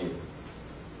all of you.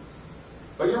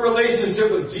 But your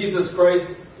relationship with Jesus Christ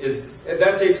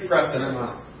that takes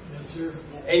precedence. Yes, sir.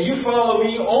 And you follow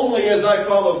me only as I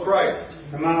follow Christ.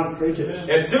 Come on, preach it.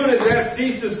 As soon as that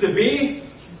ceases to be,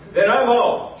 then I'm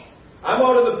out. I'm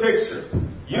out of the picture.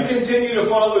 You continue to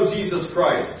follow Jesus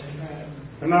Christ.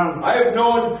 Come on. I have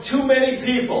known too many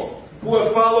people who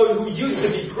have followed, who used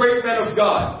to be great men of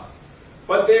God.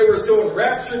 But they were so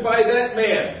enraptured by that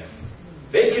man.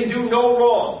 They can do no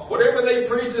wrong. Whatever they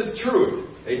preach is truth.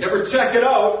 They never check it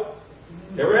out.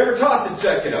 They were never taught to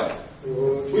check it out.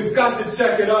 We've got to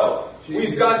check it out.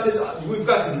 We've got to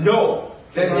know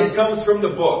that it comes from the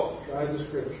book.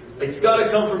 It's got to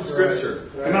come from Scripture.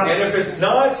 And if it's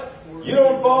not, you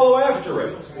don't follow after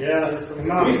it. Yes.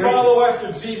 Come on. We follow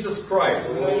after Jesus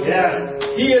Christ. Yes.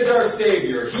 He is our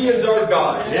Savior. He is our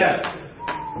God. Yes.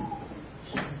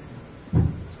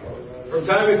 From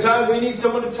time to time, we need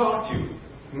someone to talk to.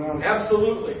 Come on.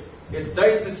 Absolutely. It's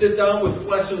nice to sit down with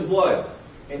flesh and blood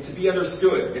and to be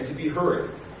understood and to be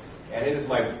heard. And it is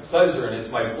my pleasure and it's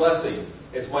my blessing.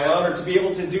 It's my honor to be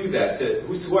able to do that to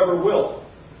whosoever will.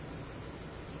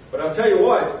 But I'll tell you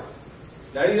what,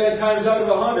 99 times out of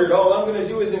 100, all I'm going to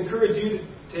do is encourage you to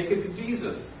take it to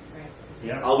Jesus.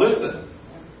 Yeah. I'll listen.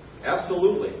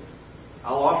 Absolutely.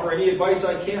 I'll offer any advice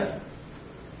I can.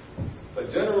 But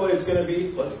generally it's going to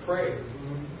be, let's pray.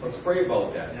 Let's pray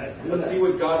about that. Let's see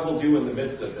what God will do in the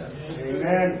midst of this.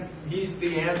 Amen. He's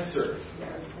the answer.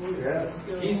 Yes.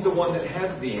 He's the one that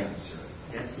has the answer.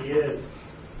 Yes, He is.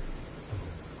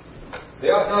 They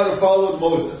ought not have followed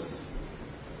Moses.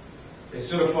 They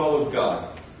should have followed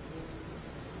God.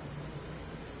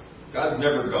 God's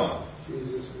never gone.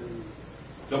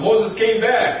 So Moses came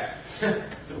back.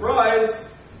 Surprise!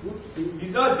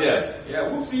 He's not dead. Yeah,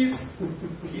 whoopsies.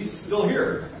 He's still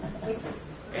here.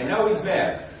 And now he's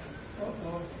mad.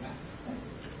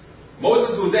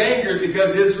 Moses was angered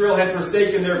because Israel had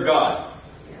forsaken their God.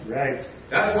 Right.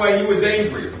 That's why he was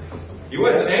angry. He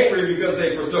wasn't angry because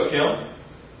they forsook him.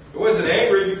 He wasn't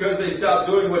angry because they stopped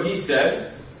doing what he said.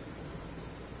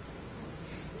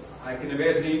 I can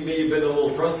imagine he may have been a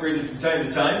little frustrated from time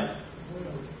to time.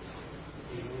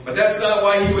 But that's not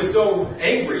why he was so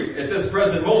angry at this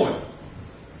present moment.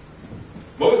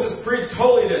 Moses preached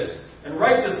holiness and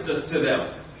righteousness to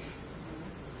them.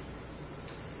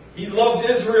 He loved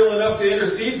Israel enough to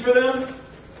intercede for them,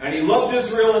 and he loved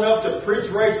Israel enough to preach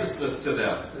righteousness to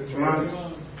them. Come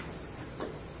on.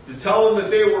 To tell them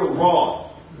that they were wrong.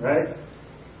 Right.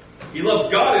 He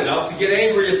loved God enough to get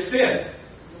angry at sin.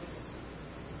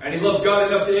 And he loved God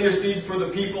enough to intercede for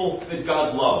the people that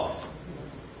God loved.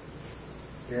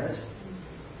 Yes.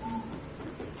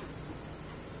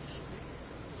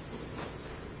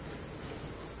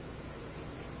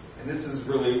 And this is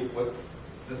really what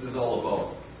this is all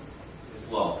about. Is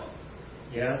love.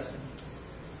 Yes.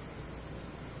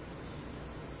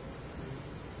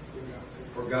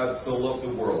 For God so loved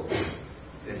the world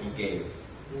that he gave.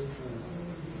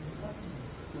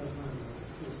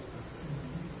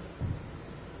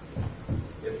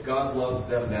 If God loves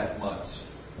them that much,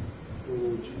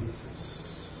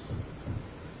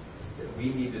 then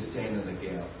we need to stand in the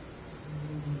gap.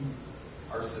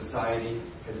 Our society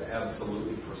has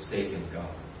absolutely forsaken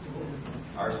God.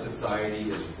 Our society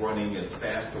is running as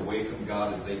fast away from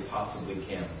God as they possibly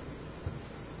can.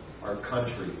 Our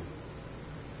country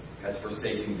has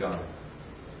forsaken God.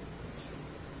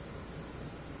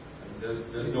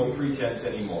 There's no pretense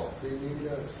anymore.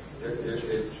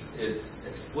 It's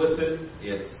explicit.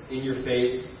 It's in your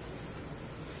face.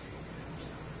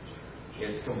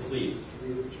 It's complete.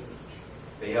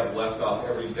 They have left off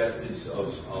every vestige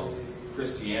of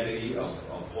Christianity, of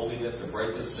holiness, of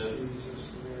righteousness, Jesus'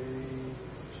 name.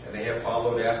 and they have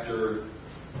followed after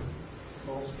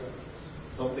False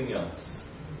gods. something else.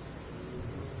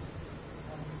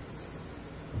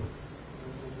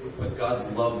 But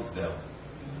God loves them.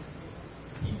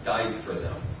 He died for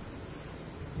them.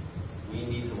 We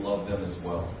need to love them as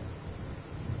well.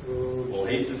 We'll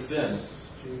hate the sin.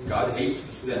 God hates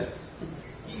the sin.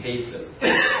 He hates it.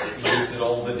 He hates it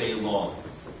all the day long.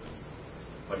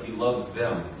 But He loves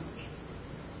them.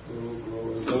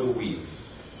 So do we.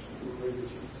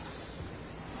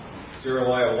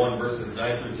 Jeremiah 1 verses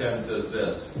 9 through 10 says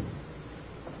this.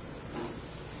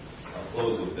 I'll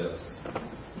close with this.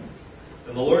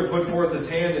 Then the Lord put forth His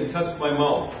hand and touched my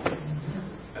mouth.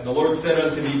 And the Lord said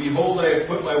unto me, Behold, I have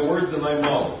put my words in thy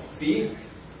mouth. See,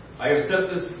 I have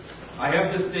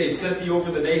this day set thee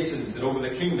over the nations and over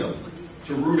the kingdoms,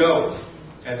 to root out,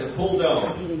 and to pull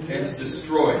down, and to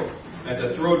destroy, and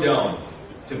to throw down,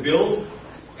 to build,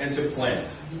 and to plant.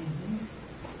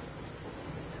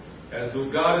 As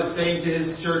what God is saying to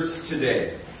His church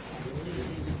today,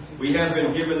 we have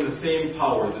been given the same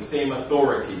power, the same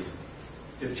authority,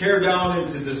 to tear down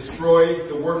and to destroy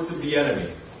the works of the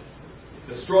enemy,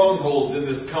 the strongholds in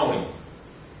this county,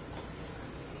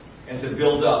 and to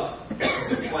build up,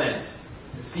 and to plant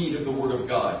the seed of the Word of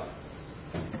God,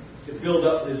 to build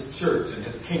up His church and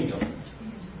His kingdom.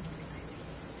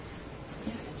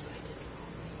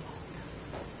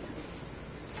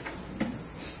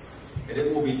 And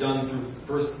it will be done through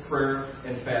first prayer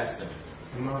and fasting.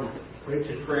 Come on, preach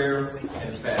it. Prayer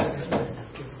and fasting.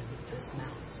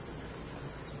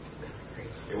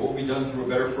 It won't be done through a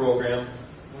better program.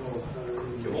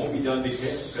 It won't be done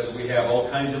because we have all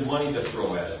kinds of money to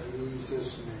throw at it.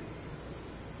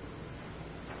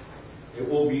 It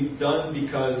will be done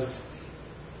because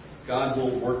God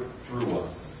will work through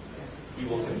us. He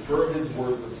will confirm His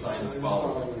word with signs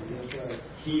following.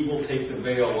 He will take the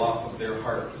veil off of their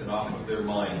hearts and off of their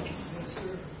minds.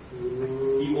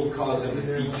 He will cause them to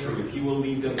see truth. He will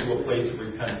lead them to a place of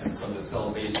repentance unto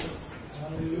salvation.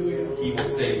 He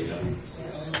will save them.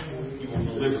 He will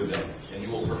deliver them. And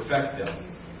He will perfect them.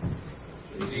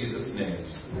 In Jesus' name.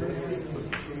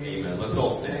 Amen. Let's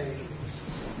all stand.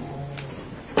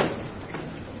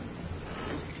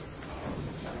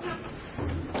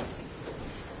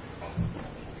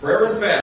 Prayer and fast.